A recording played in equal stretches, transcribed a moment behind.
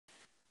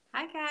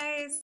Hi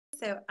guys,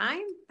 so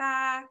I'm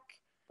back.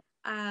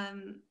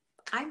 I'm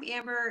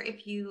Amber.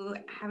 If you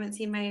haven't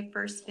seen my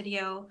first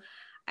video,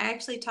 I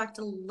actually talked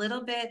a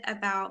little bit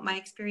about my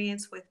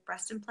experience with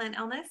breast implant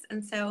illness.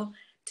 And so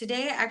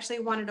today I actually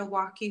wanted to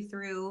walk you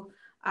through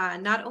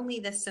not only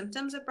the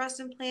symptoms of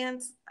breast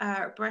implant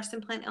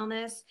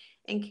illness,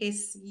 in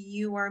case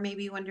you are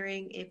maybe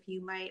wondering if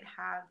you might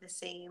have the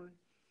same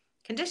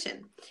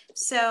condition.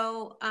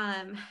 So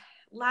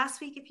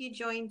last week, if you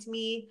joined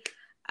me,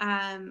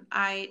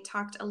 I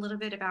talked a little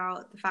bit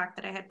about the fact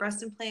that I had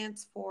breast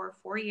implants for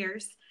 4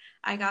 years.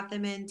 I got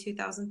them in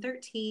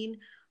 2013.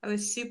 I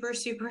was super,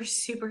 super,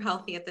 super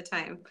healthy at the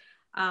time.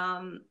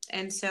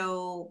 And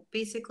so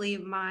basically,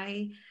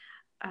 my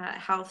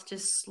health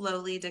just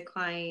slowly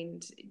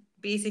declined,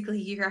 basically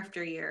year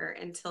after year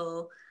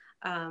until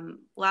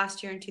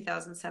last year in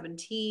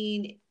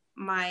 2017,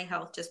 my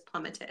health just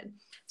plummeted.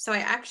 So I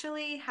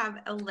actually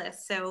have a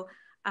list. So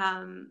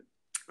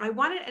I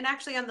wanted, and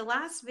actually on the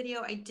last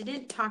video, I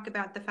didn't talk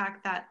about the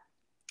fact that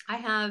I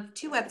have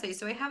two websites.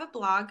 So I have a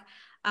blog,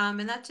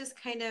 and that's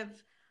just kind of,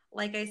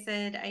 like I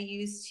said, I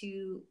used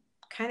to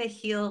kind of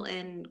heal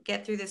and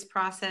get through this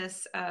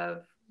process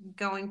of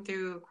going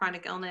through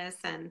chronic illness.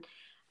 And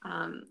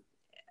um,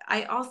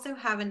 I also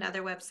have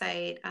another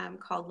website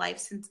called Life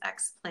Since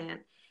Explant,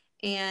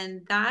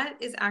 and that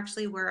is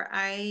actually where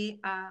I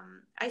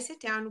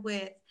sit down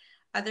with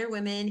other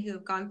women who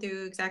have gone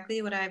through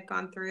exactly what I've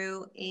gone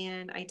through,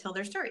 and I tell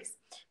their stories.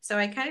 So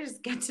I kind of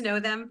just get to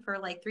know them for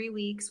like 3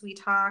 weeks. We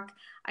talk.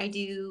 I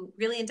do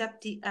really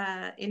in-depth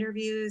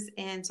interviews,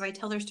 and so I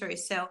tell their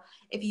stories. So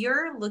if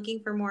you're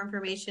looking for more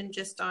information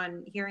just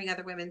on hearing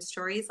other women's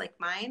stories like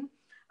mine,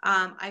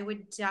 I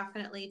would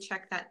definitely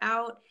check that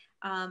out.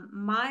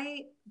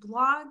 My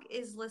blog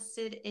is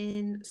listed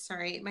in,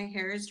 sorry, my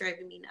hair is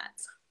driving me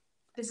nuts.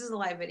 This is a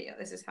live video.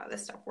 This is how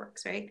this stuff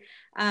works, right?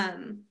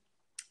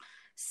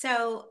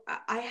 So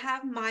I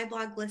have my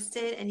blog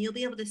listed, and you'll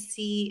be able to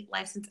see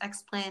Life Since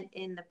Explant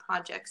in the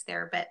projects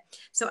there. But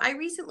so I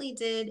recently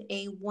did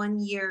a 1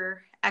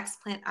 year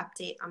explant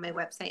update on my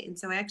website. And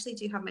so I actually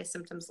do have my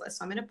symptoms list.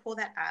 So I'm going to pull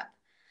that up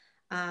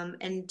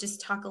and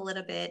just talk a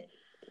little bit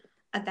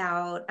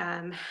about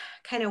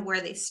kind of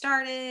where they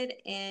started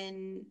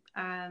and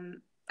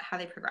how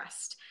they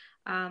progressed.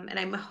 And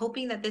I'm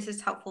hoping that this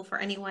is helpful for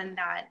anyone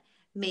that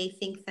may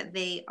think that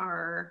they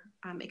are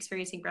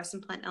experiencing breast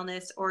implant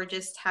illness or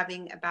just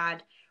having a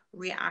bad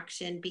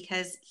reaction,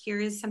 because here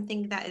is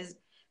something that is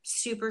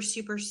super,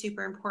 super,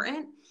 super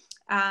important.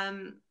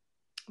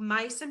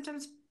 My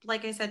symptoms,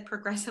 like I said,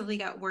 progressively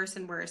got worse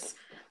and worse.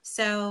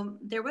 So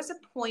there was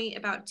a point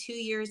about 2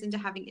 years into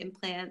having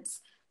implants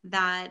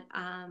that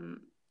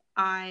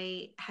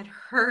I had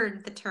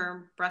heard the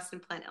term breast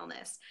implant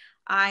illness.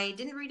 I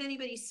didn't read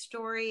anybody's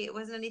story. It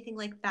wasn't anything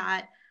like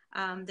that.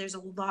 There's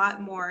a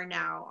lot more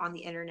now on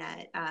the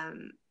internet.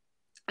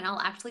 And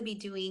I'll actually be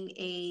doing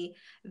a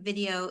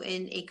video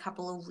in a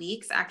couple of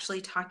weeks, actually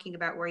talking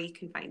about where you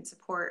can find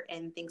support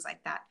and things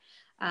like that.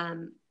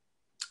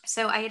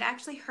 So I had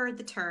actually heard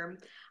the term.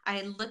 I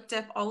had looked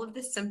up all of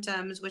the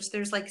symptoms, which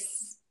there's like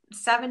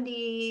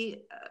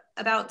 70,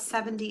 about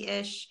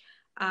 70-ish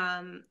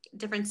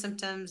different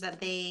symptoms that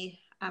they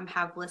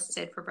have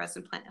listed for breast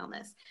implant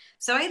illness.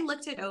 So I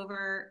looked it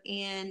over,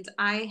 and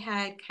I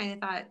had kind of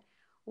thought,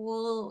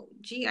 well,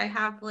 gee, I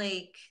have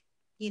like,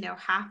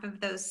 half of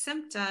those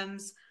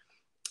symptoms,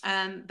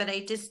 but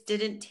I just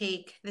didn't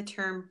take the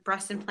term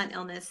breast implant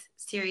illness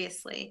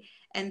seriously.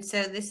 And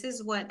so this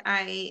is what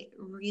I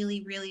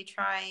really, really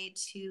try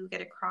to get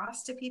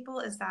across to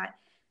people, is that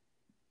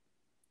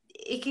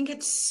it can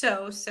get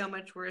so, so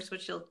much worse,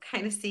 which you'll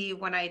kind of see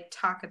when I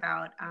talk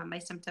about my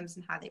symptoms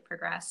and how they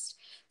progressed.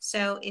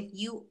 So if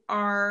you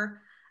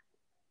are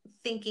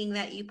thinking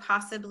that you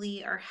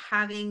possibly are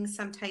having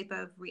some type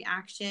of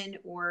reaction,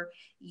 or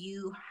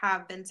you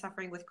have been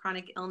suffering with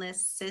chronic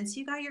illness since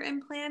you got your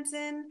implants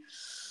in,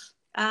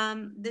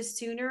 the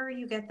sooner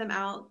you get them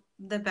out,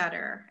 the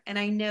better. And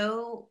I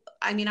know,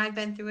 I mean, I've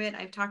been through it.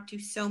 I've talked to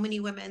so many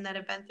women that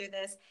have been through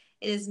this.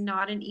 It is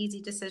not an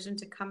easy decision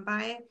to come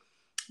by,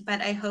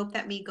 but I hope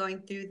that me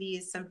going through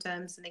these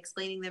symptoms and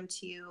explaining them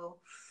to you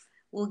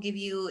will give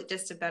you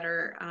just a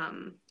better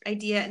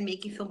idea and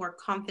make you feel more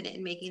confident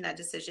in making that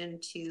decision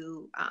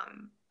to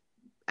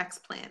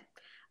explant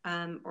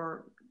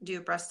or do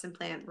a breast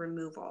implant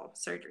removal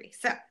surgery.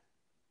 So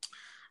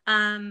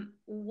I'm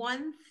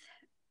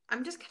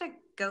just going to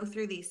go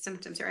through these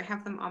symptoms here. I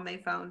have them on my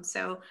phone.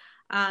 So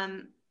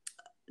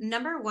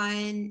number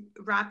one,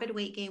 rapid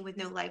weight gain with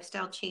no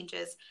lifestyle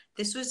changes.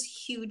 This was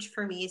huge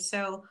for me.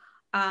 So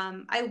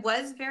I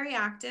was very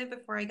active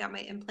before I got my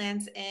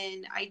implants,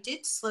 and I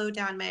did slow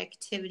down my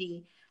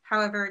activity.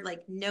 However,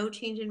 like no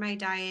change in my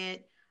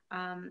diet,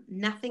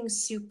 nothing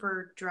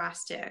super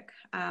drastic,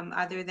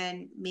 other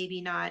than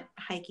maybe not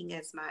hiking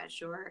as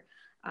much or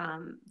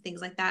things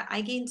like that.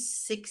 I gained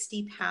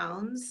 60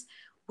 pounds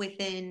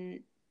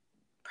within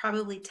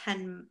probably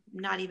 10,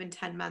 not even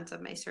 10 months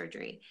of my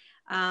surgery.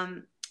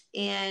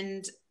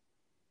 And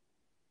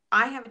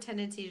I have a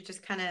tendency to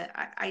just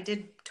I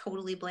did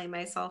totally blame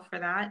myself for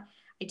that.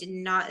 I did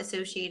not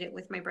associate it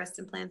with my breast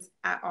implants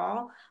at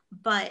all,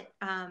 but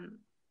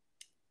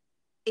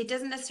it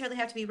doesn't necessarily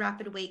have to be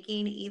rapid weight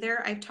gain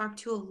either. I've talked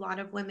to a lot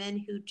of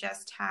women who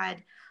just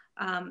had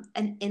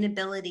an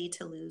inability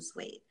to lose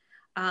weight,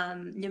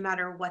 no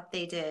matter what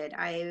they did.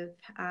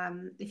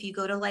 If you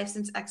go to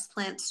Licensed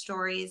Explant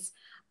Stories,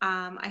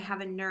 I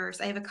have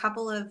a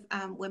couple of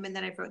women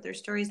that I've wrote their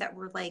stories that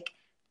were like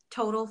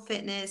total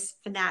fitness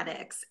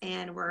fanatics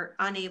and were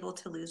unable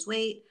to lose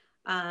weight,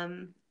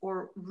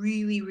 or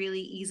really,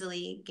 really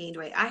easily gained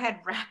weight. I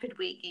had rapid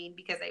weight gain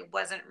because I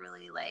wasn't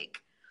really like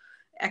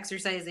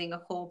exercising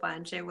a whole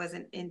bunch. I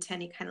wasn't into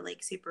any kind of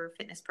like super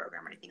fitness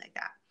program or anything like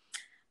that.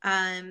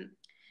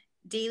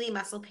 Daily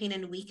muscle pain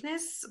and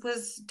weakness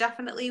was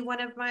definitely one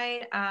of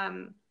my,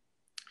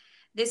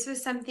 this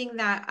was something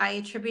that I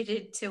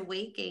attributed to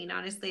weight gain.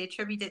 Honestly, I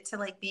attributed it to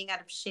like being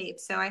out of shape.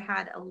 So I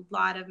had a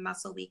lot of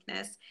muscle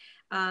weakness.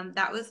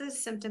 That was a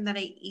symptom that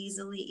I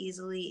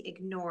easily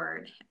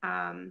ignored.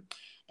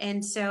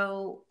 And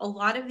so a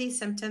lot of these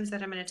symptoms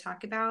that I'm going to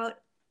talk about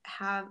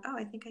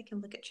I think I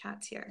can look at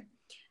chats here.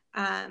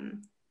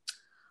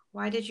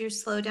 Why did you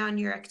slow down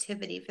your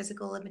activity,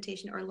 physical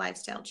limitation, or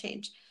lifestyle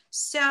change?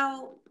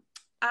 So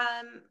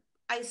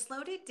I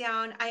slowed it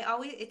down.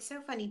 It's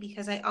so funny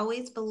because I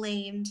always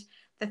blamed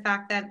the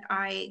fact that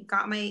I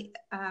got my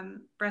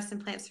breast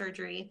implant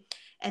surgery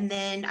and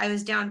then I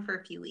was down for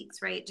a few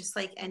weeks, right? Just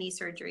like any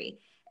surgery.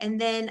 And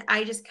then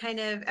I just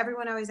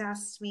everyone always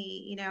asks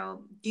me,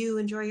 do you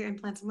enjoy your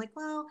implants? I'm like,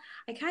 well,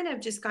 I kind of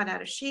just got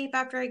out of shape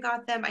after I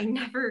got them. I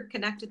never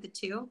connected the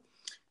two.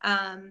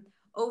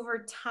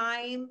 Over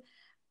time,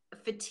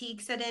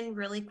 fatigue set in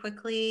really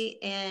quickly,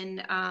 and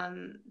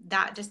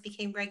that just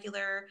became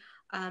regular.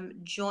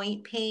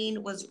 Joint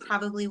pain was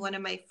probably one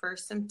of my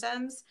first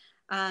symptoms,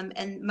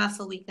 and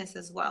muscle weakness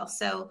as well.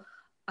 So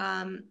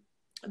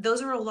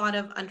those are a lot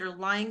of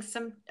underlying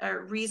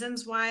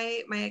reasons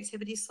why my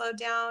activity slowed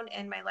down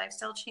and my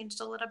lifestyle changed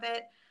a little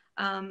bit.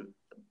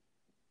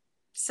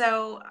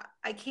 So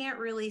I can't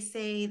really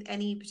say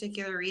any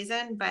particular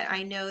reason, but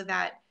I know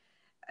that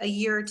a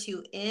year or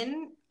two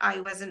in, I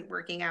wasn't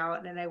working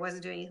out and I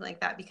wasn't doing anything like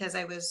that because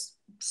I was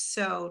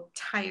so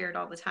tired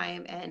all the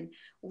time and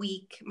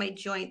weak. My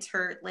joints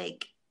hurt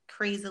like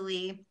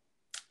crazily.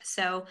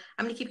 So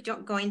I'm going to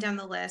keep going down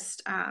the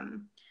list.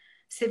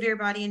 Severe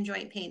body and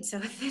joint pain. So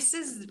this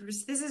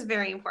is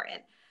very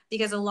important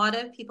because a lot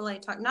of people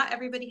not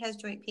everybody has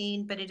joint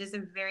pain, but it is a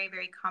very,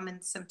 very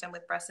common symptom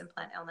with breast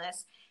implant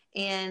illness.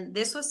 And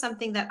this was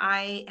something that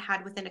I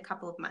had within a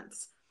couple of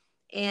months.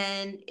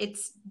 And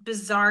it's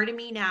bizarre to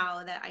me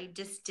now that I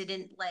just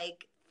didn't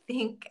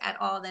think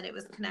at all that it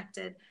was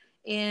connected.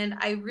 And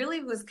I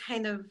really was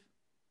I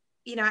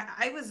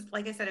was,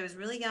 like I said, I was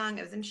really young,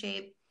 I was in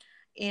shape,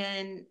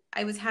 and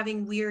I was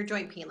having weird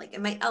joint pain, like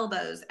in my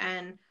elbows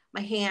and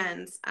my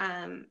hands,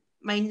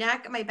 my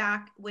neck, my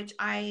back, which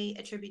I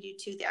attributed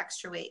to the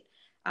extra weight.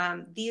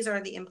 These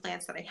are the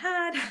implants that I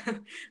had.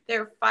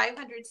 They're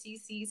 500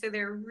 cc, so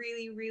they're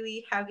really,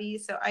 really heavy.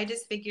 So I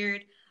just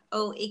figured,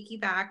 oh, achy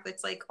back,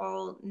 that's like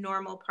all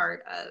normal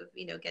part of,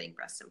 getting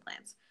breast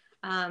implants.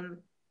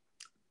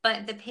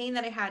 But the pain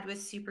that I had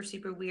was super,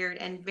 super weird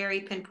and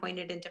very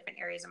pinpointed in different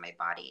areas of my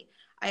body.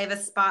 I have a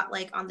spot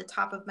like on the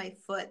top of my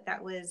foot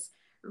that was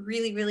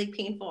really, really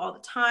painful all the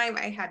time.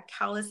 I had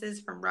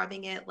calluses from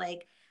rubbing it.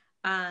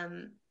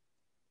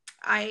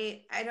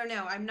 I don't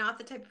know. I'm not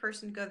the type of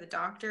person to go to the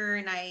doctor,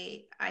 and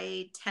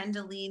I tend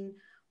to lean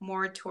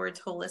more towards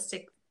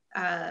holistic,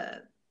 I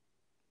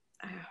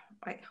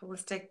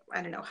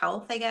don't know,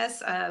 health, I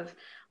guess, of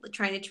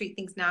trying to treat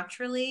things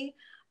naturally.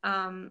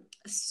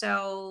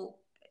 So,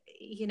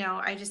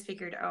 I just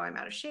figured, oh, I'm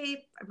out of shape.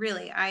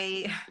 Really,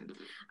 a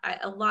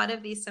lot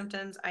of these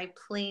symptoms I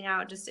plain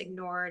out just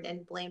ignored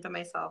and blamed on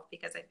myself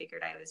because I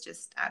figured I was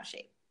just out of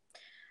shape.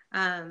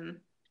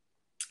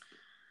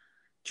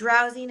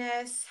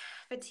 Drowsiness,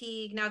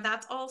 fatigue. Now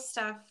that's all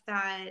stuff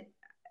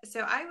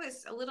so I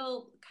was a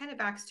little kind of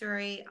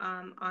backstory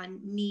on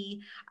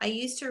me. I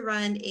used to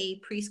run a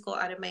preschool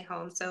out of my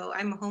home. So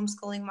I'm a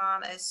homeschooling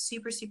mom. I was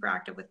super, super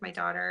active with my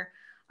daughter.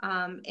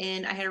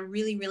 And I had a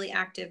really, really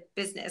active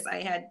business.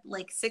 I had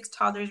like 6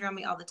 toddlers around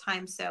me all the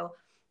time. So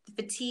the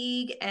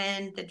fatigue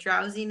and the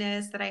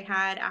drowsiness that I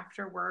had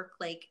after work,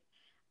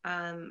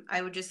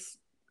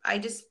 I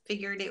just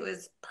figured it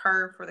was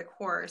par for the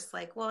course.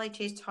 Like, well, I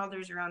chase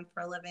toddlers around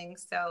for a living.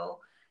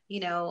 So,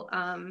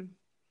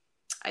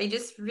 I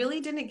just really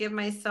didn't give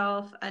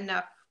myself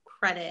enough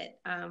credit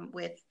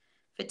with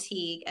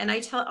fatigue. And I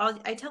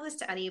tell this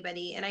to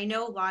anybody, and I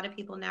know a lot of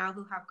people now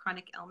who have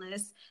chronic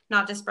illness,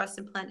 not just breast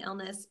implant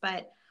illness,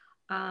 but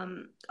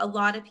a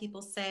lot of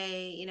people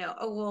say,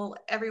 oh, well,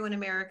 everyone in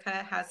America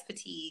has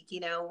fatigue,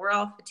 we're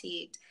all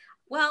fatigued.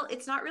 Well,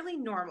 it's not really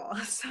normal.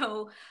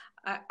 So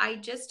I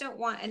just don't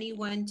want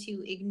anyone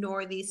to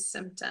ignore these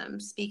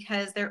symptoms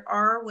because there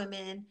are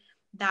women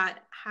that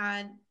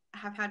have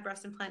had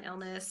breast implant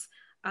illness,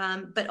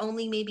 but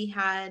only maybe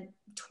had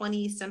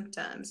 20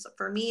 symptoms.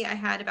 For me, I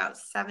had about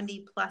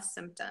 70 plus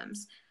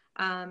symptoms.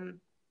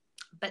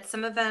 But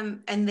some of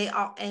them, and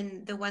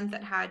the ones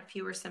that had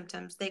fewer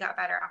symptoms, they got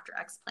better after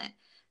explant.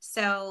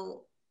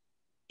 So,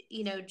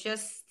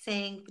 just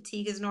saying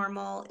fatigue is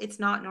normal, it's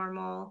not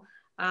normal.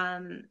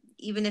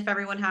 Even if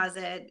everyone has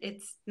it,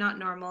 it's not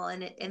normal.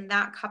 And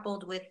that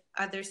coupled with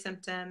other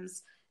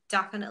symptoms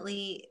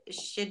definitely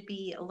should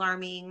be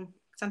alarming.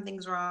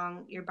 Something's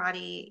wrong. Your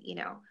body,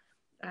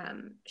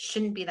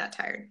 shouldn't be that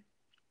tired.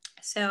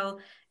 So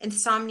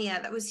insomnia,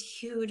 that was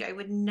huge. I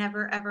would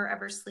never, ever,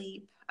 ever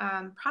sleep.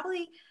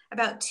 Probably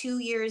about 2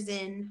 years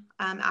in,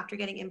 after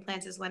getting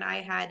implants is when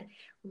I had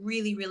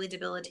really, really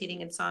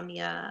debilitating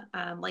insomnia.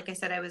 Like I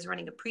said, I was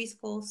running a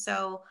preschool,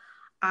 so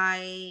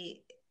I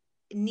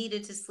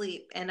needed to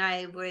sleep, and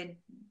I would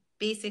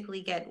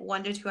basically get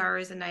 1 to 2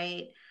 hours a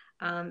night,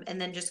 and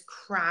then just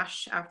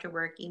crash after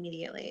work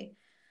immediately.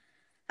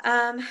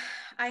 Um,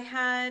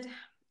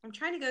 I'm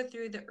trying to go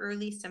through the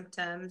early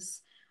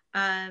symptoms.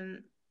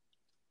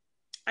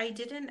 I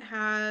didn't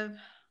have,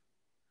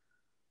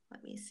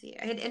 let me see,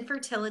 I had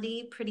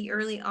infertility pretty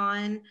early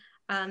on.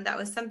 That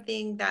was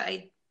something that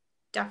I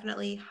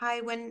definitely,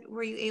 hi, when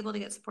were you able to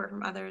get support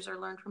from others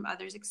or learn from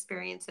others'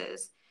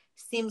 experiences?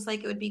 Seems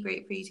like it would be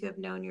great for you to have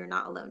known you're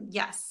not alone.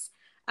 Yes.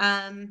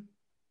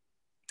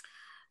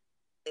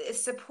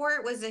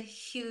 Support was a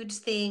huge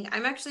thing.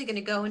 I'm actually going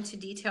to go into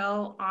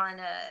detail on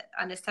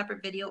a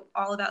separate video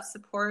all about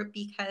support,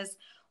 because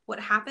what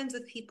happens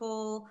with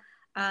people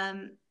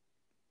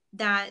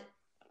that,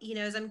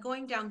 as I'm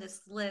going down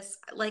this list,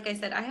 like I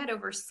said, I had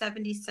over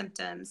 70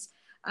 symptoms.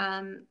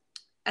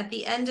 At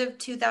the end of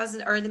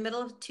 2000, or the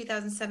middle of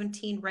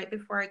 2017, right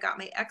before I got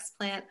my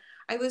explant,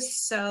 I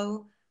was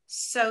so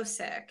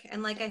sick.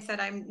 And like I said,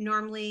 I'm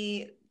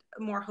normally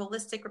a more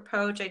holistic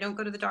approach. I don't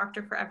go to the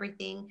doctor for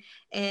everything.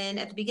 And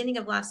at the beginning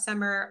of last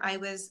summer, I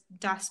was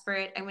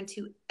desperate. I went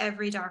to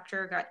every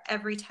doctor, got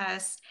every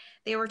test.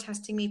 They were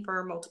testing me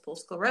for multiple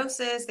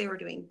sclerosis. They were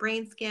doing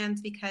brain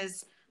scans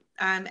because,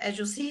 as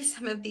you'll see,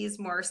 some of these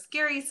more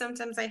scary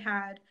symptoms I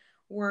had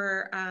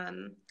were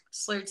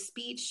slurred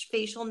speech,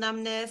 facial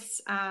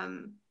numbness.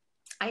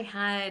 I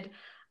had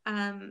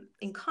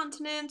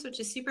incontinence, which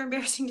is super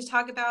embarrassing to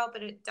talk about,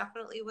 but it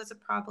definitely was a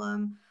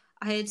problem.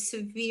 I had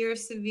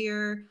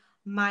severe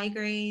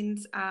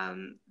migraines,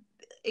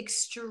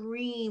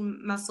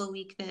 extreme muscle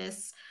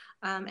weakness.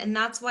 And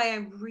that's why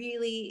I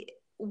really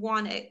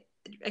want to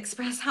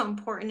express how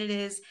important it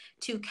is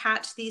to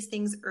catch these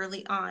things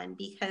early on,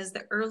 because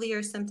the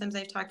earlier symptoms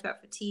I've talked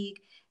about, fatigue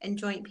and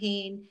joint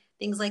pain,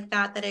 things like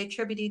that I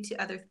attributed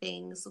to other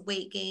things,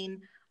 weight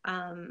gain,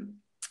 I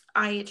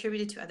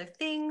attributed to other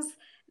things,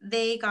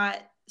 they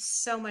got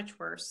so much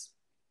worse.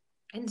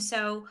 And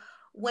so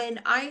when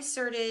I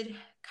started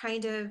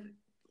kind of,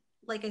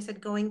 like I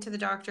said, going to the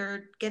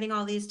doctor, getting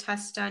all these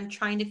tests done,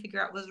 trying to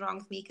figure out what was wrong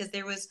with me, because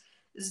there was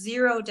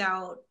zero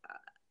doubt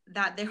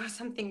that there was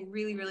something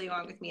really, really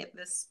wrong with me at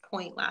this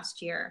point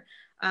last year,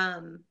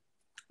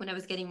 when I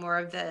was getting more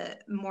of the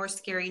more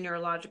scary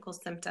neurological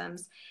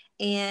symptoms.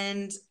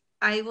 And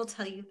I will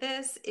tell you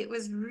this, it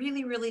was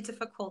really, really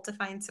difficult to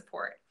find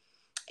support.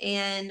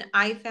 And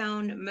I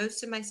found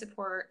most of my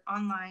support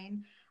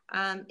online.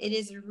 It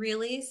is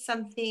really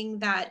something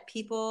that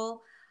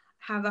people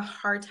have a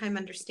hard time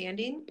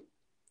understanding.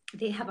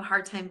 They have a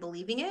hard time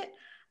believing it.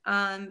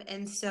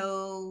 And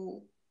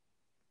so,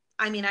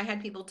 I mean, I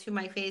had people to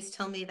my face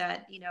tell me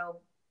that,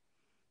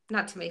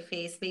 not to my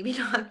face, maybe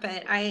not,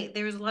 but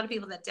there was a lot of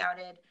people that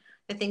doubted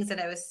the things that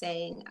I was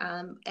saying.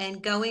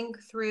 And going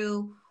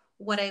through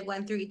what I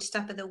went through each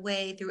step of the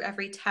way, through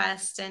every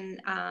test,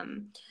 and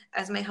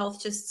as my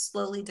health just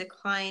slowly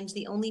declined,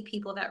 the only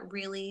people that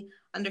really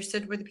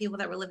understood were the people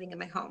that were living in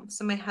my home.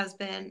 So my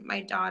husband,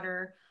 my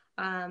daughter,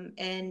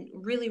 and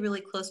really,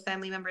 really close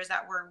family members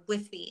that were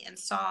with me and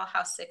saw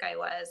how sick I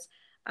was.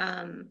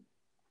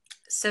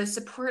 So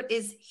support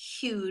is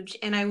huge.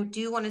 And I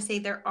do want to say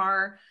there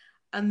are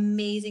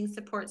amazing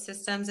support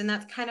systems. And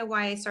that's kind of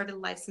why I started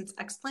Life Since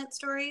Explant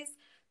Stories,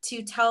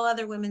 to tell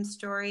other women's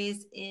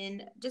stories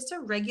in just a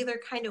regular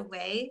kind of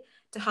way,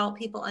 to help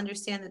people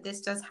understand that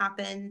this does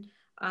happen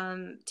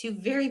to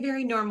very,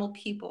 very normal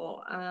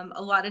people.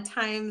 A lot of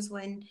times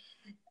when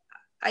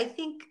I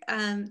think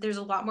there's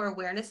a lot more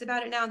awareness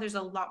about it now, there's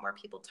a lot more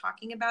people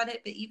talking about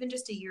it, but even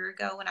just a year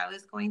ago when I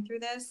was going through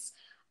this,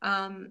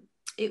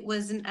 it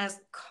wasn't as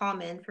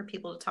common for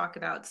people to talk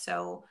about.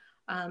 So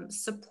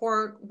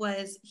support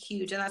was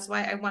huge. And that's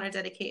why I want to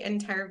dedicate an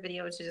entire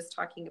video to just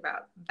talking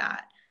about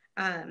that.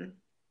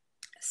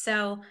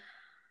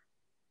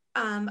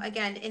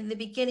 Again, in the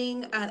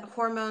beginning,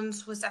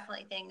 hormones was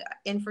definitely a thing.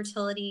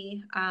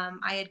 Infertility,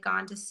 I had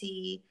gone to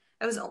see,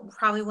 I was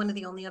probably one of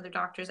the only other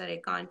doctors that I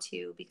had gone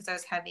to, because I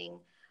was having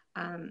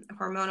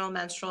hormonal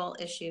menstrual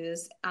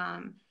issues.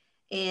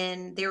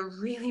 And they're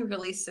really,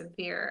 really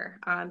severe,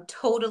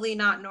 totally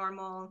not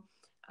normal.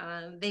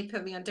 They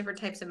put me on different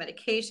types of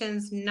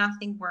medications.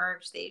 Nothing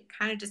worked. They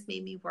kind of just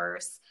made me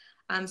worse.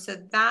 So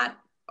that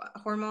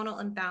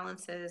hormonal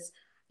imbalances,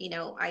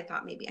 I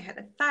thought maybe I had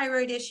a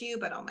thyroid issue,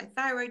 but all my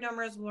thyroid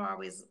numbers were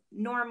always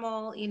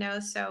normal,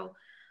 so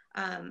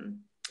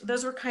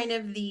those were kind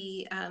of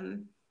the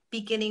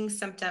beginning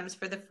symptoms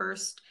for the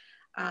first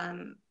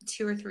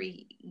 2 or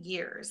 3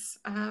 years.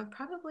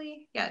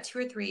 Probably, yeah, 2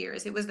 or 3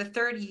 years. It was the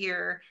third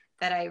year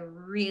that I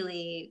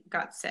really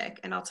got sick,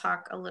 and I'll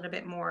talk a little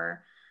bit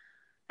more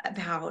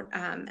about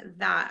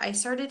that. I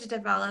started to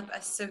develop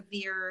a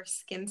severe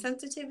skin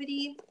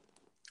sensitivity.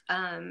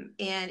 And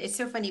it's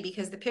so funny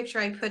because the picture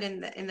I put in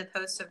the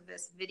post of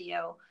this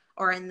video,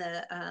 or in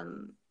the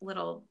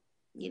little,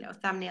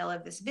 thumbnail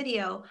of this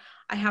video,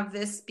 I have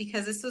this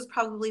because this was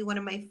probably one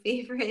of my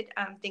favorite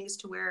things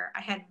to wear.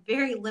 I had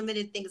very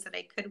limited things that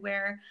I could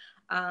wear.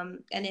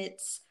 And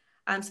it's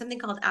something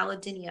called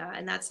allodynia.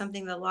 And that's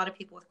something that a lot of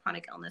people with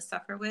chronic illness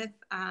suffer with.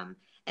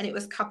 And it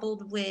was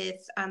coupled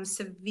with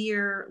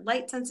severe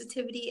light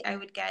sensitivity. I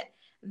would get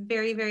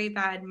very, very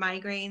bad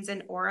migraines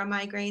and aura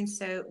migraines.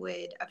 So it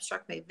would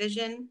obstruct my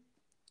vision,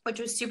 which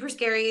was super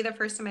scary the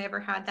first time I ever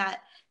had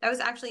that. That was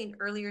actually an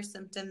earlier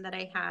symptom that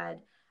I had,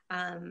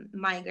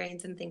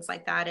 migraines and things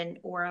like that, and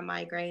aura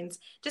migraines.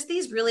 Just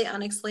these really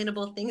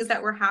unexplainable things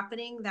that were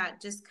happening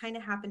that just kind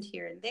of happened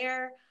here and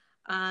there.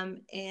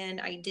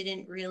 And I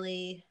didn't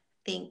really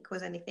think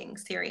was anything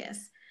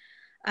serious.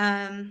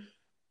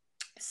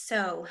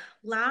 So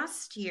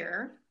last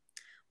year,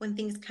 when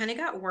things kind of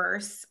got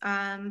worse,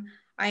 I'm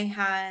going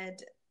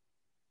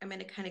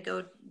to kind of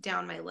go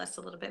down my list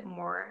a little bit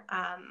more.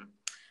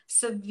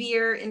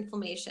 Severe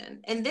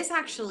inflammation. And this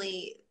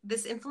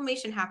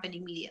inflammation happened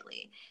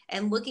immediately.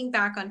 And looking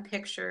back on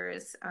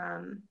pictures,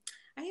 I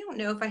don't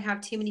know if I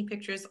have too many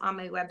pictures on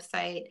my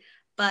website,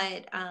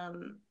 but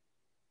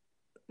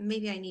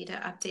maybe I need to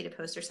update a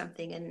post or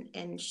something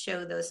and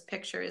show those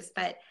pictures.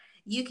 But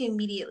you can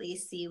immediately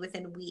see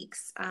within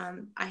weeks,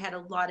 I had a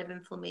lot of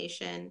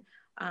inflammation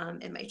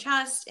in my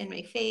chest, in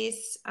my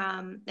face,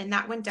 and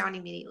that went down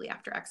immediately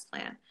after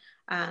explant.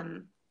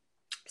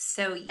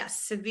 So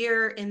yes,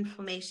 severe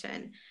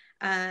inflammation.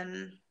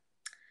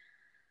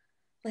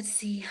 Let's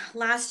see,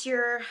 last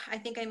year, I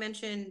think I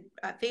mentioned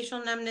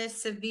facial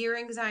numbness, severe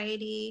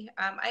anxiety.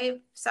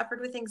 I've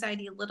suffered with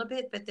anxiety a little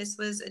bit, but this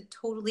was a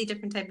totally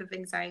different type of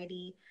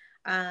anxiety.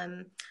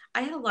 I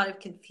had a lot of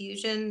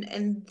confusion,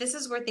 and this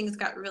is where things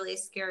got really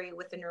scary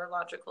with the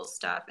neurological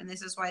stuff. And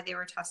this is why they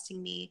were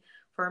testing me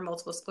for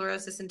multiple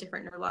sclerosis and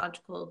different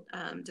neurological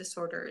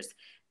disorders,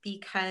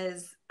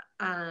 because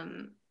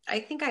I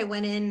think I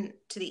went in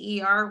to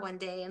the ER one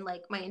day and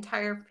like my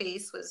entire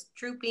face was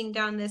drooping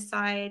down this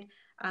side.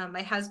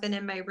 My husband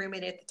and my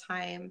roommate at the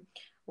time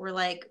were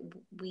like,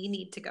 we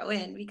need to go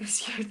in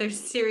because there's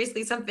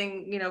seriously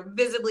something,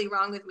 visibly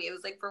wrong with me. It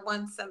was like, for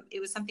once,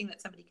 it was something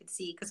that somebody could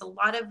see, because a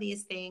lot of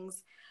these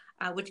things,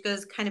 which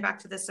goes kind of back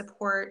to the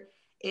support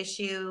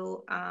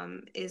issue,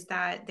 is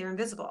that they're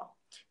invisible.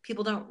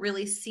 People don't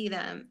really see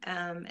them.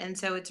 And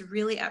so it's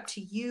really up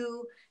to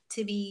you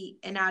to be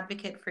an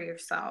advocate for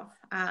yourself.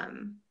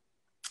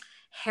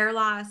 Hair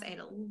loss. I had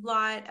a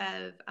lot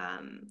of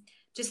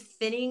just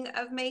thinning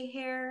of my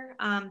hair.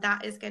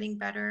 That is getting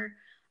better.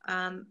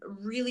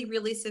 Really,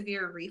 really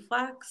severe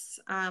reflux,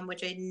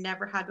 which I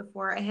never had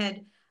before. I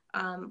had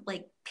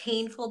like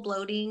painful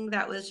bloating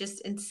that was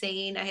just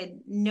insane. I had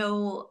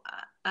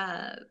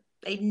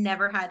I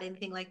never had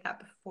anything like that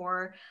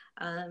before,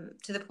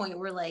 to the point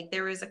where like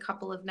there was a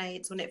couple of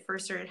nights when it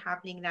first started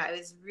happening that I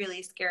was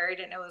really scared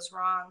and it was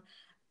wrong.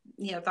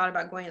 Thought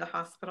about going to the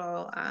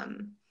hospital.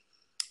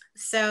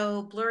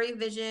 So blurry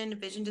vision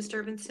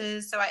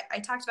disturbances. So I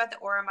talked about the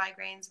aura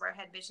migraines where I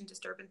had vision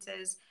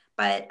disturbances,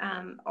 but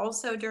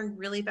also during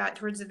really bad,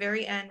 towards the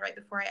very end, right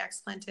before I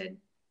explanted,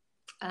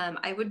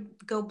 I would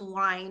go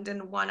blind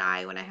in one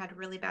eye when I had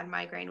really bad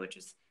migraine, which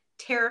was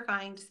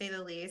terrifying to say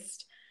the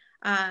least.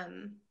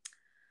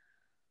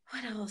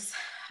 What else?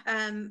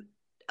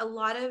 A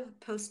lot of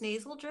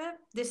postnasal drip.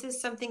 This is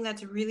something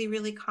that's really,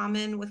 really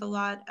common with a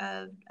lot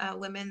of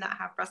women that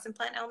have breast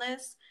implant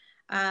illness.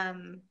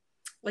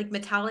 Like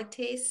metallic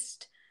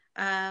taste.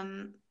 I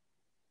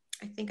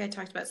think I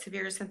talked about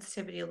severe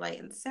sensitivity to light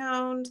and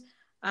sound,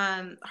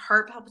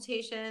 heart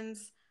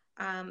palpitations,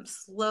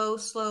 slow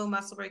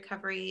muscle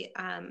recovery.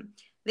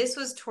 This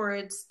was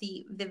towards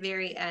the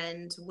very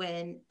end,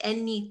 when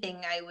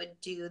anything I would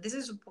do, this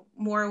is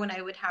more when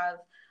I would have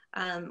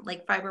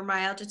like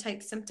fibromyalgia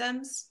type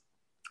symptoms,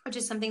 which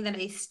is something that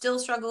I still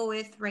struggle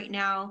with right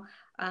now.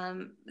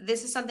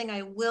 This is something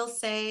I will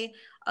say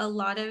a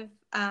lot of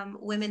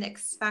women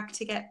expect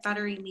to get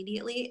better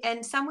immediately,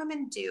 and some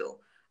women do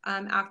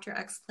after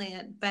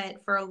explant.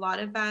 But for a lot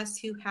of us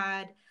who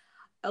had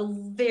a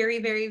very,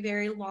 very,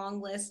 very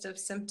long list of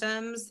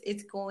symptoms,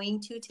 it's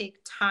going to take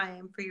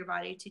time for your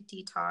body to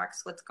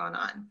detox what's gone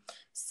on.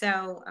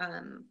 So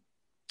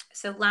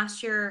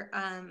last year,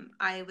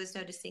 I was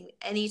noticing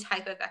any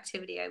type of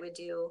activity I would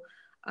do,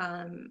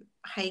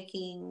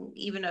 hiking,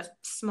 even a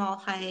small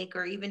hike,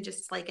 or even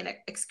just like an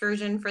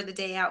excursion for the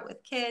day out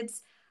with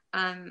kids,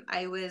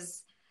 I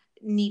was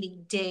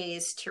needing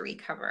days to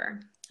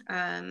recover.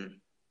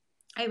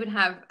 I would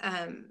have,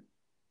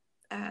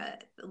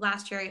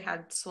 last year I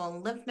had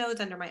swollen lymph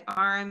nodes under my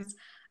arms.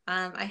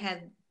 I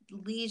had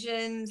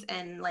lesions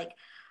and like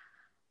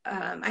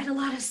I had a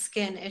lot of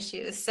skin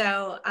issues.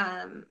 So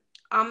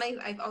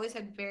I've always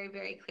had very,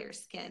 very clear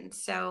skin.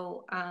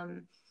 So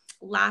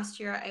last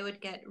year I would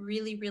get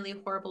really, really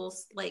horrible,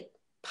 like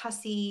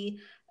pussy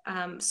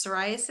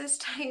psoriasis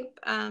type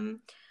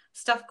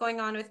stuff going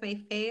on with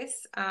my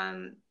face.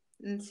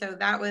 And so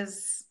that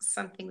was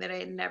something that I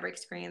had never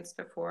experienced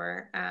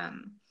before.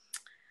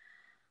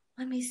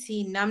 Let me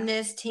see,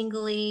 numbness,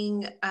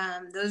 tingling.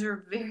 Those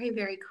are very,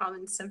 very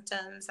common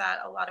symptoms that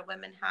a lot of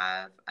women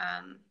have.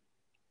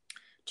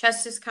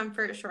 Chest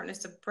discomfort,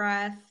 shortness of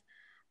breath,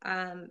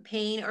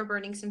 pain or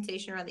burning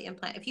sensation around the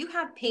implant. If you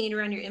have pain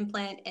around your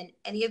implant and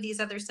any of these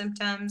other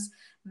symptoms,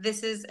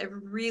 this is a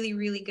really,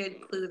 really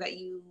good clue that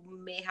you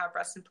may have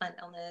breast implant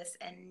illness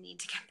and need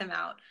to get them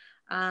out.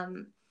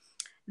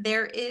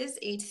 There is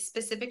a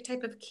specific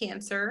type of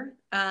cancer.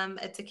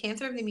 It's a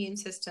cancer of the immune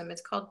system.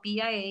 It's called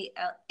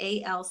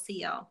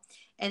BIALCL.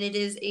 And it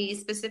is a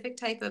specific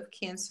type of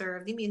cancer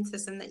of the immune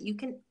system that you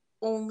can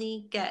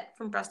only get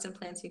from breast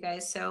implants, you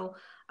guys. So,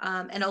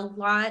 and a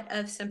lot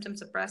of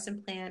symptoms of breast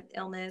implant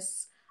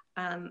illness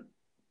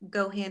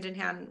go hand in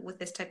hand with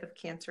this type of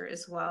cancer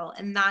as well.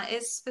 And that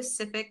is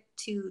specific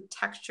to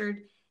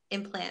textured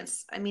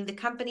implants. I mean, the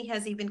company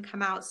has even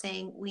come out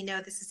saying, we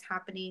know this is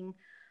happening.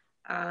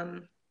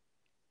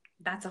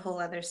 That's a whole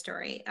other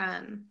story.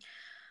 I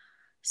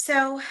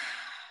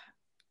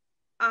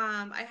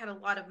had a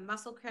lot of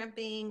muscle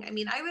cramping. I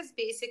mean, I was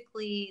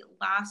basically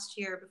last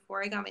year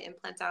before I got my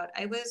implants out,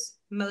 I was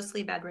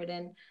mostly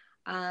bedridden.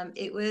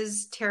 It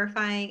was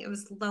terrifying. It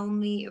was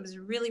lonely. It was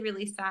really,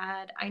 really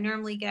sad. I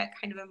normally get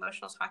kind of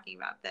emotional talking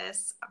about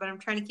this, but I'm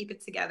trying to keep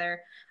it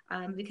together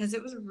because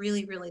it was a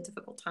really, really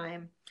difficult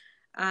time.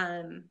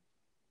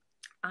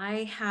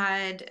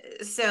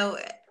 So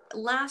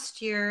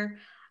last year,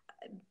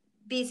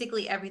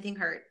 basically everything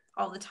hurt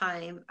all the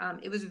time.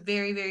 It was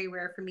very, very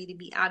rare for me to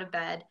be out of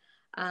bed.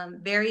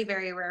 Very,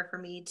 very rare for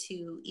me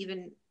to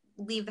even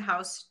leave the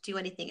house, do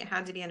anything. It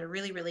had to be on a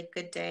really, really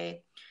good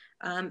day.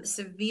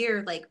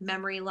 Severe like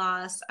memory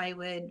loss. I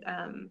would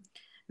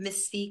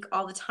misspeak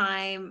all the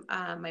time.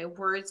 My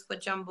words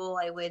would jumble.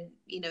 I would,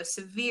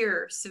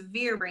 severe,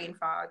 severe brain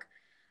fog.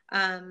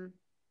 And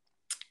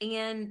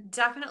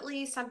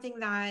definitely something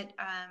that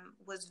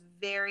was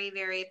very,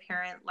 very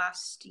apparent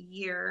last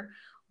year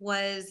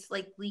was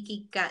like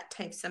leaky gut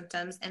type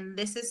symptoms. And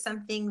this is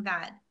something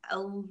that a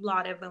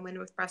lot of women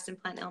with breast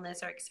implant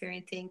illness are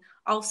experiencing.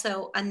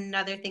 Also,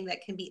 another thing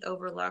that can be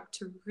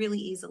overlooked really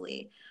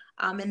easily.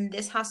 And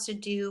this has to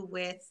do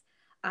with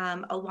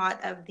a lot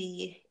of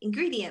the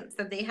ingredients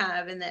that they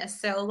have in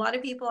this. So a lot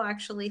of people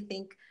actually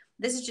think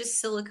this is just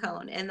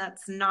silicone, and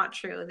that's not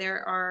true.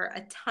 There are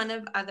a ton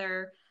of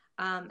other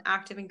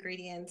active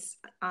ingredients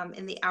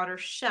in the outer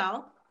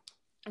shell.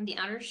 And the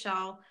outer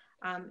shell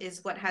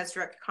is what has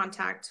direct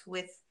contact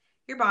with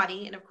your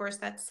body. And of course,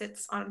 that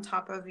sits on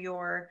top of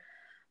your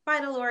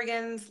vital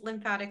organs,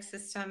 lymphatic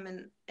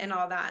system, and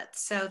all that.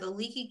 So the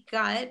leaky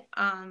gut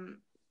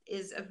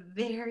is a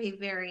very,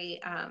 very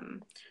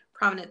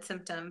prominent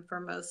symptom for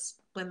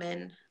most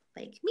women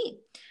like me.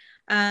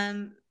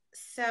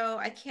 So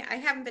I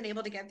haven't been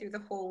able to get through the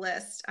whole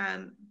list,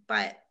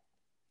 but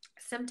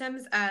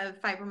symptoms of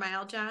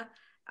fibromyalgia,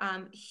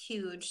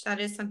 huge. That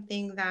is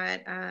something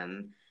that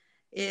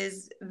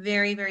is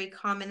very, very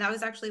common. That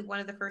was actually one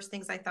of the first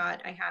things I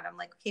thought I had. I'm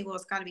like, okay, well,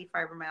 it's got to be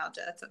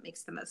fibromyalgia. That's what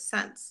makes the most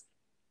sense.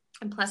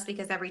 And plus,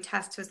 because every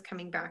test was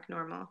coming back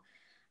normal.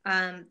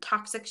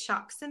 Toxic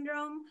shock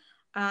syndrome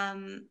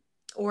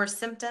or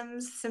symptom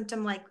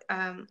like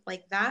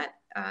that.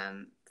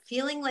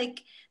 Feeling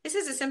like, this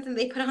is a symptom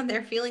they put on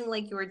there, feeling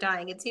like you were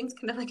dying. It seems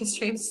kind of like a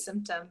strange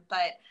symptom,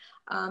 but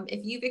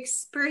if you've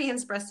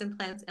experienced breast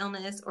implants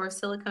illness or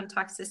silicone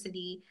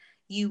toxicity,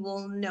 you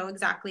will know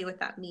exactly what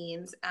that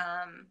means.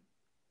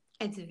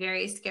 It's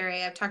very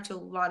scary. I've talked to a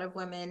lot of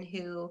women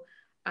who,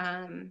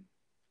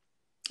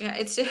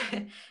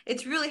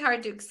 it's really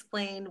hard to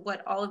explain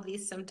what all of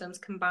these symptoms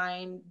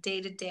combined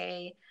day to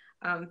day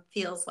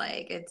feels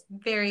like. It's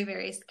very,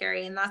 very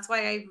scary. And that's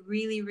why I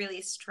really,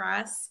 really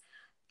stress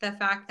the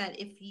fact that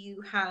if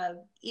you have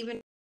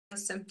even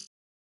symptoms,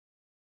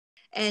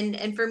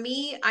 and for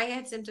me, I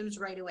had symptoms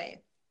right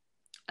away.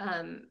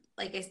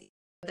 Like I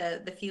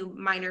said, the few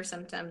minor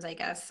symptoms, I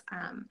guess,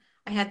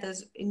 I had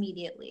those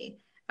immediately.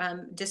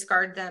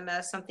 Discard them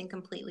as something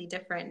completely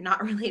different,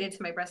 not related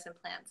to my breast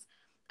implants.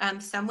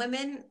 Some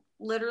women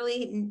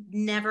literally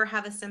never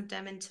have a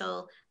symptom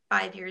until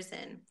 5 years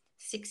in,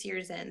 6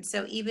 years in.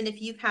 So even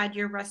if you've had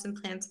your breast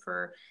implants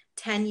for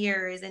 10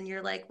 years and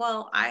you're like,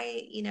 well,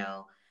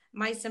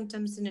 my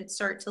symptoms didn't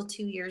start till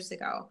 2 years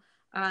ago.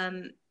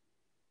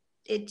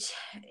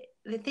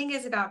 The thing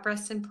is about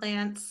breast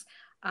implants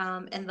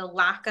and the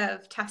lack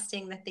of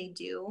testing that they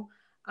do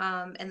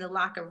and the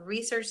lack of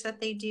research that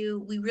they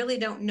do, we really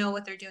don't know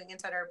what they're doing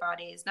inside our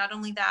bodies. Not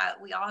only that,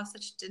 we all have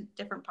such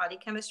different body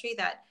chemistry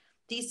that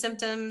these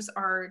symptoms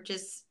are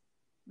just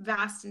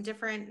vast and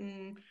different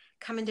and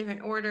come in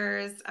different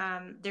orders.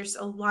 There's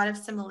a lot of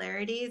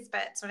similarities,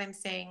 but that's what I'm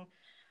saying.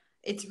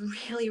 it's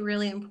really,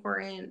 really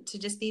important to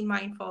just be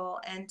mindful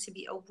and to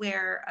be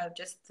aware of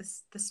just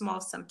the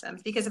small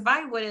symptoms. Because if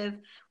I would have,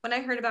 when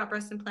I heard about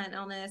breast implant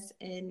illness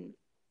in,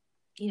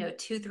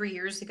 2, 3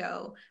 years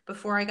ago,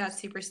 before I got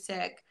super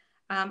sick,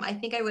 I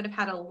think I would have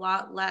had a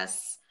lot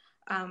less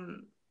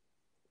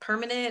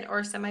permanent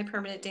or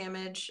semi-permanent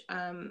damage.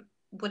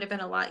 Would have been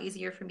a lot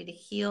easier for me to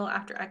heal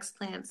after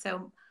explant.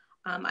 So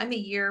I'm a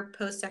year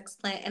post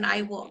explant, and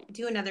I will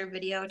do another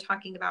video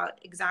talking about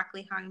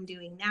exactly how I'm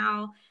doing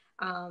now,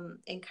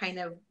 and kind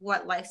of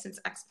what license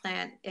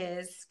explant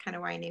is, kind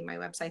of why I named my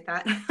website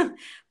that.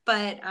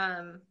 But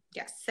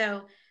yes,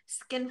 so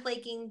skin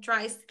flaking,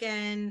 dry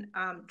skin,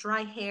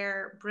 dry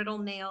hair, brittle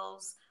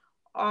nails,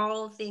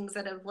 all things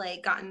that have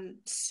like gotten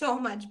so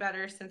much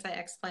better since I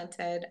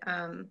explanted.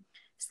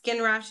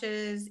 Skin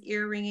rashes,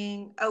 ear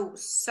ringing,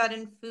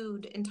 sudden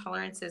food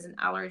intolerances and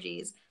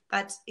allergies.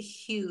 That's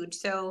huge.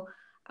 So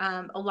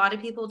a lot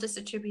of people just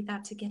attribute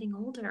that to getting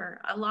older.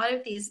 A lot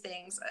of these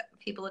things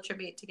people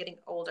attribute to getting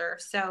older.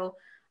 So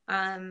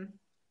let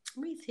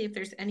me see if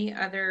there's any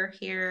other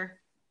here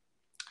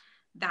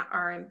that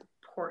are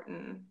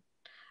important.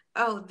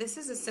 Oh, this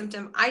is a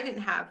symptom. I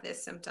didn't have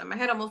this symptom. I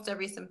had almost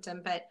every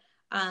symptom, but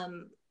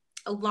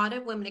a lot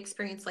of women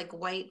experience like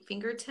white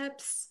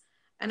fingertips.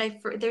 And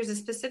there's a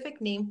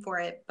specific name for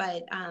it,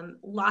 but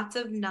lots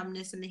of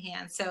numbness in the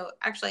hand. So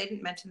actually, I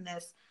didn't mention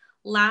this.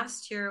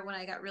 Last year, when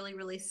I got really,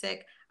 really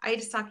sick, I had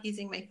to stop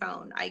using my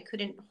phone. I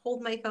couldn't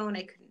hold my phone.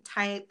 I couldn't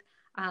type.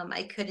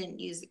 I couldn't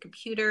use a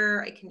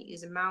computer. I couldn't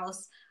use a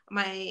mouse.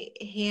 My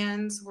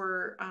hands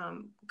were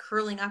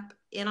curling up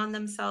in on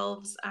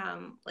themselves.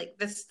 Like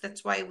this,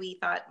 that's why we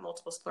thought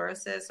multiple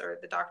sclerosis, or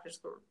the doctors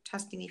were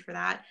testing me for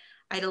that.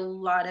 I had a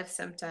lot of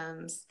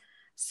symptoms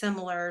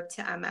similar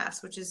to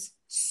MS, which is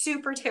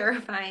super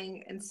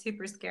terrifying and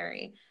super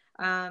scary.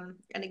 And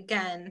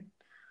again,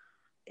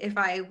 if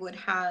I would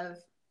have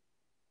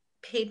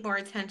paid more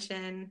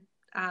attention,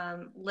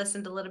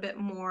 listened a little bit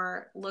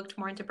more, looked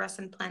more into breast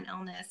implant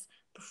illness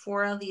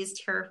before all these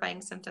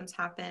terrifying symptoms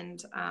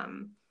happened,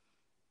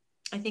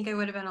 I think I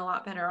would have been a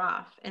lot better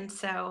off. And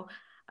so,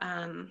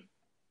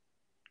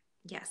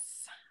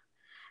 yes,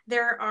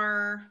 there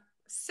are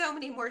so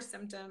many more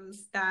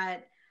symptoms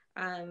that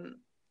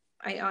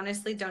I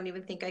honestly don't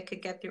even think I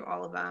could get through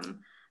all of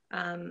them.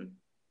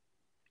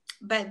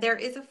 But there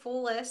is a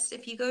full list.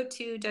 If you go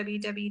to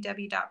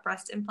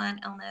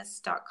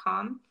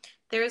www.breastimplantillness.com,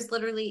 there's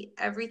literally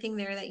everything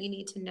there that you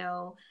need to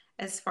know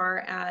as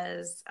far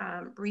as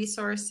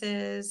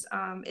resources.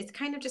 It's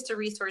kind of just a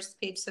resource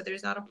page, so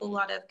there's not a whole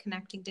lot of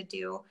connecting to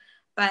do.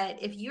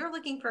 But if you're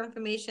looking for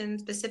information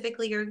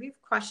specifically, or if you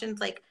have questions,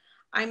 like,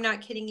 I'm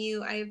not kidding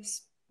you, I've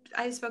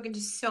spoken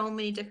to so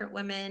many different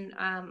women.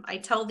 I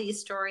tell these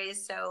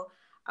stories, so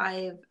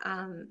I've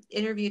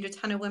interviewed a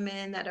ton of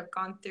women that have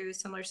gone through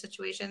similar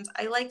situations.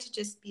 I like to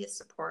just be a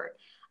support.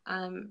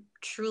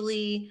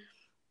 Truly,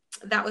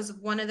 that was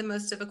one of the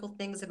most difficult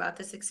things about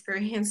this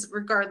experience,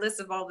 regardless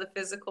of all the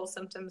physical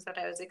symptoms that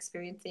I was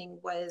experiencing,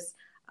 was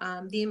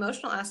the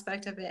emotional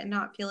aspect of it, and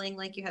not feeling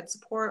like you had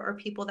support or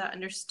people that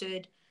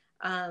understood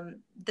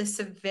the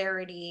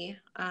severity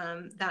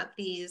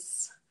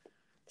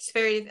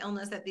severity of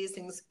illness that these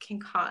things can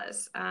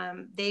cause.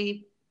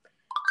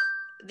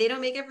 They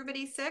don't make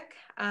everybody sick,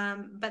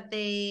 but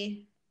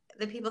the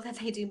people that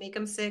they do make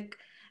them sick,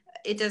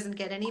 it doesn't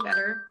get any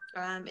better.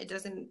 It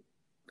doesn't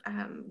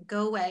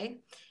go away.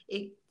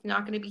 It's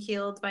not going to be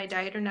healed by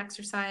diet or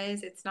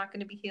exercise. It's not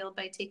going to be healed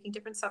by taking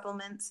different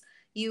supplements.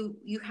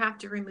 You have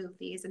to remove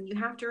these, and you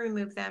have to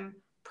remove them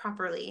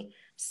properly.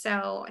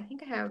 So I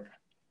think I have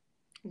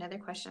another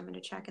question I'm going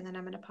to check, and then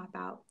I'm going to pop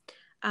out.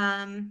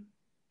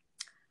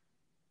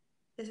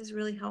 This is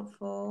really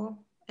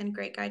helpful and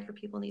great guide for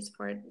people who need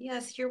support.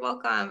 Yes, you're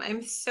welcome.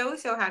 I'm so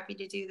happy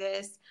to do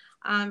this.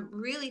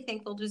 Really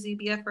thankful to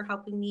Zubia for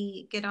helping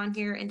me get on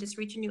here and just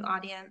reach a new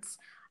audience,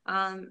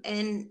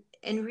 and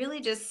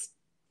really just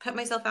put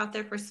myself out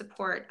there for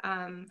support.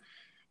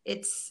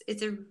 It's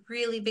a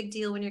really big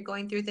deal when you're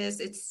going through this.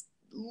 It's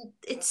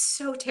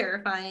so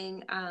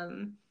terrifying.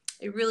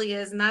 It really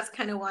is, and that's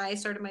kind of why I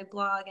started my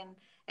blog,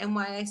 and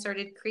why I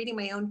started creating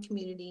my own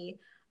community.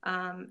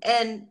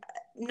 And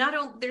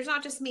there's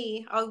not just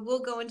me. We'll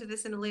go into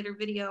this in a later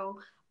video,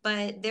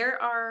 but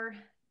there are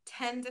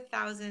tens of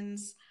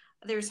thousands.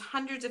 There's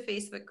hundreds of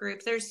Facebook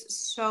groups. There's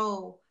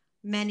so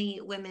many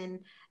women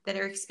that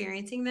are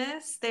experiencing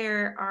this.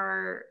 There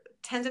are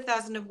tens of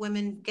thousands of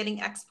women getting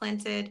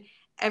explanted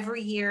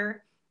every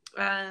year.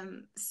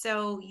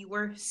 So you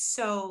are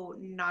so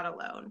not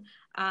alone.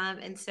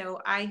 And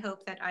so I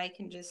hope that I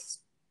can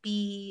just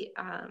be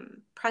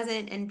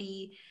present and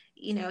be,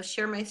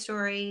 share my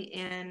story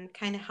and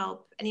kind of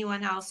help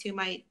anyone else who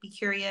might be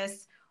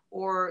curious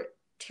or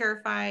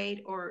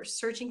terrified or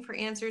searching for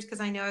answers, because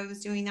I know I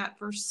was doing that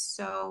for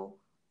so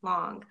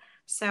long.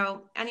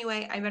 So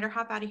anyway, I better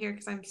hop out of here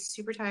because I'm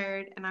super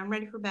tired and I'm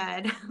ready for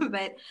bed.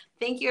 But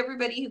thank you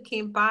everybody who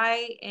came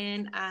by,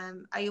 and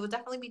I will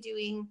definitely be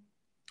doing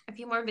a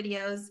few more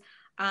videos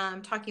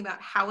talking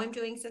about how I'm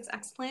doing since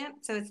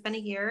explant. So it's been a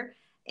year,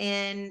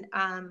 And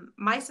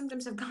my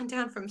symptoms have gone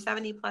down from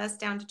 70 plus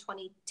down to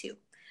 22.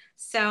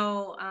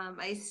 So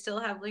I still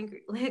have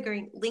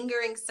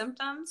lingering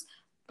symptoms,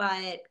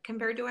 but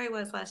compared to where I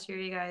was last year,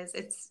 you guys,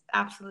 it's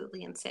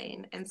absolutely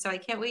insane. And so I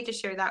can't wait to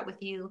share that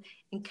with you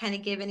and kind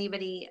of give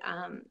anybody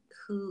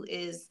who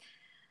is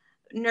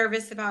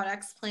nervous about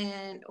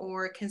explant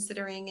or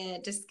considering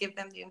it, just give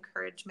them the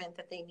encouragement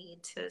that they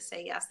need to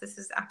say, yes, this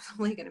is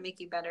absolutely going to make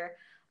you better.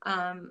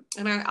 And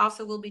I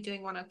also will be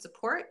doing one on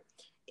support.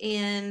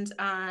 And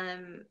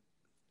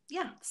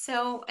yeah,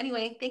 so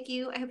anyway, thank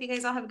you. I hope you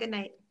guys all have a good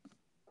night.